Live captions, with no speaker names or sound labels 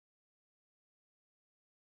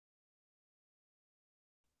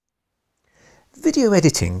Video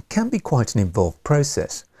editing can be quite an involved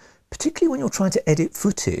process, particularly when you're trying to edit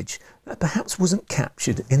footage that perhaps wasn't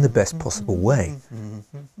captured in the best possible way.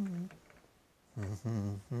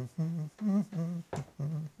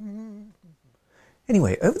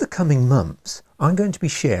 Anyway, over the coming months, I'm going to be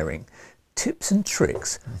sharing tips and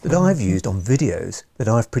tricks that I've used on videos that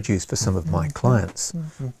I've produced for some of my clients.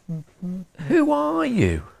 Who are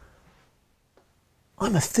you?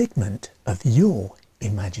 I'm a figment of your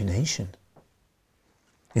imagination.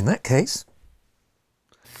 In that case,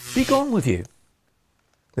 be gone with you.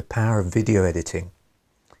 The power of video editing.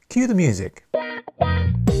 Cue the music.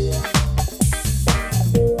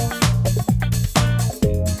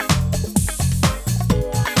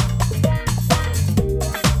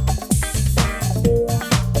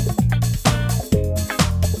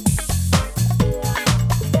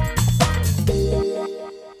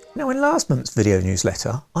 Now, in last month's video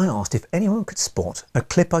newsletter, I asked if anyone could spot a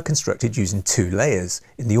clip I constructed using 2 layers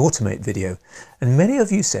in the Automate video, and many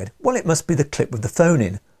of you said, well, it must be the clip with the phone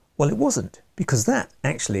in. Well, it wasn't, because that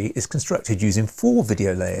actually is constructed using 4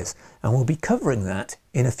 video layers, and we'll be covering that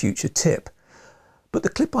in a future tip. But the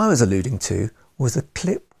clip I was alluding to was the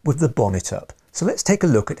clip with the bonnet up. So let's take a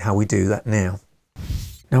look at how we do that now.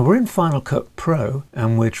 Now, we're in Final Cut Pro,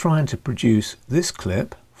 and we're trying to produce this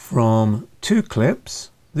clip from 2 clips,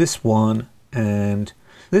 this one and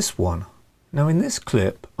this one. Now, in this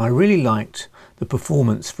clip, I really liked the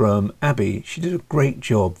performance from Abby. She did a great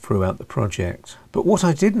job throughout the project. But what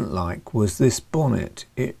I didn't like was this bonnet.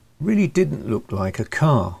 It really didn't look like a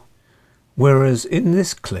car. Whereas in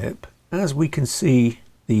this clip, as we can see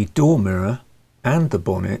the door mirror and the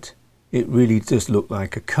bonnet, it really does look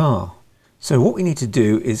like a car. So what we need to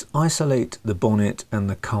do is isolate the bonnet and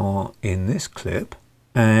the car in this clip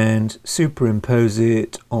and superimpose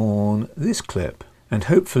it on this clip, and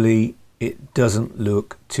hopefully it doesn't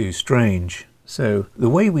look too strange. So the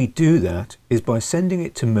way we do that is by sending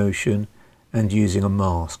it to motion and using a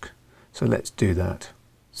mask. So let's do that.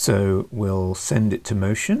 So we'll send it to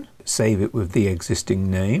motion, save it with the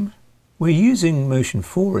existing name. We're using Motion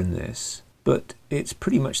 4 in this, but it's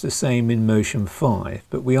pretty much the same in Motion 5,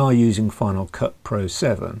 but we are using Final Cut Pro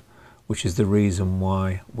 7, which is the reason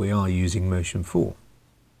why we are using Motion 4.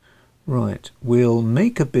 Right, we'll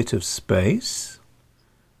make a bit of space,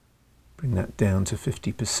 bring that down to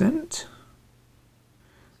 50%,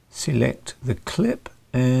 select the clip,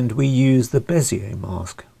 and we use the Bezier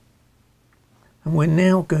mask. And we're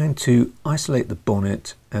now going to isolate the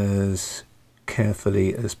bonnet as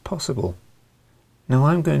carefully as possible. Now,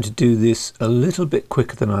 I'm going to do this a little bit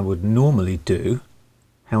quicker than I would normally do.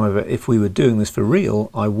 However, if we were doing this for real,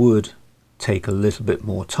 I would take a little bit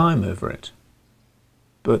more time over it.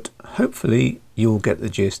 But hopefully you'll get the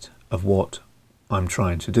gist of what I'm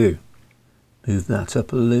trying to do. Move that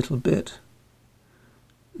up a little bit.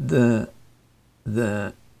 There,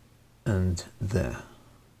 and there.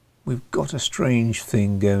 We've got a strange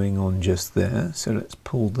thing going on just there, so let's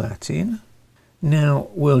pull that in. Now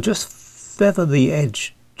we'll just feather the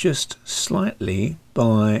edge just slightly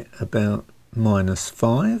by about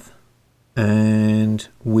 -5, and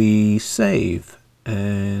we save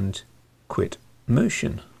and quit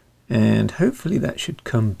motion, and hopefully that should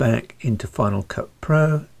come back into Final Cut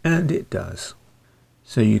Pro, and it does.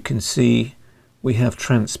 So you can see we have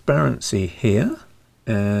transparency here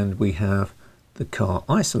and we have the car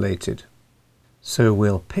isolated. So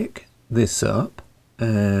we'll pick this up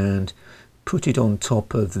and put it on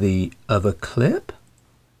top of the other clip,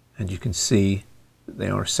 and you can see that they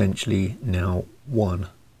are essentially now one.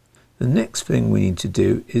 The next thing we need to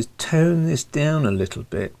do is tone this down a little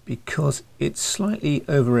bit because it's slightly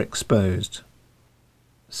overexposed.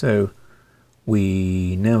 So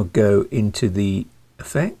we now go into the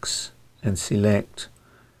effects and select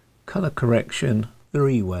color correction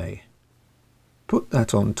 3-way. Put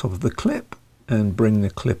that on top of the clip and bring the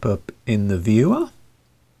clip up in the viewer,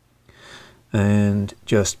 and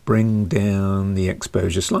just bring down the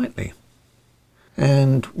exposure slightly.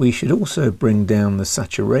 And we should also bring down the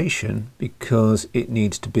saturation because it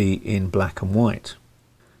needs to be in black and white.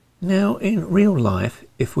 Now, in real life,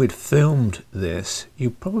 if we'd filmed this, you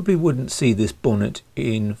probably wouldn't see this bonnet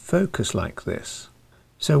in focus like this.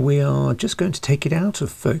 So we are just going to take it out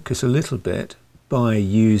of focus a little bit by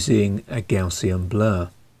using a Gaussian blur.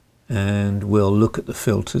 And we'll look at the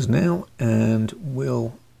filters now, and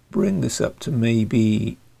we'll bring this up to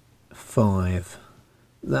maybe 5.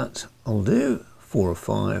 That'll do. 4 or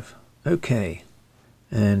 5. Okay.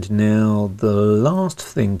 And now the last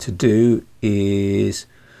thing to do is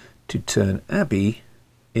to turn Abby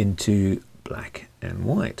into black and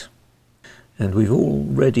white. And we've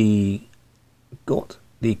already got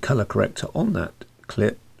the color corrector on that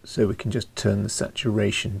clip, so we can just turn the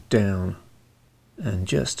saturation down and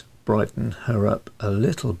just brighten her up a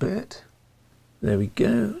little bit. There we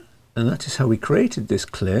go. And that is how we created this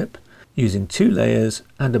clip using 2 layers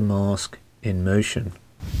and a mask in motion.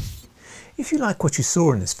 If you like what you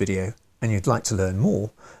saw in this video and you'd like to learn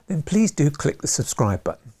more, then please do click the subscribe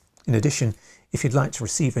button. In addition, if you'd like to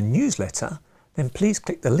receive a newsletter, then please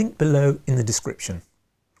click the link below in the description.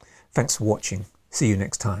 Thanks for watching. See you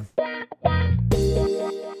next time.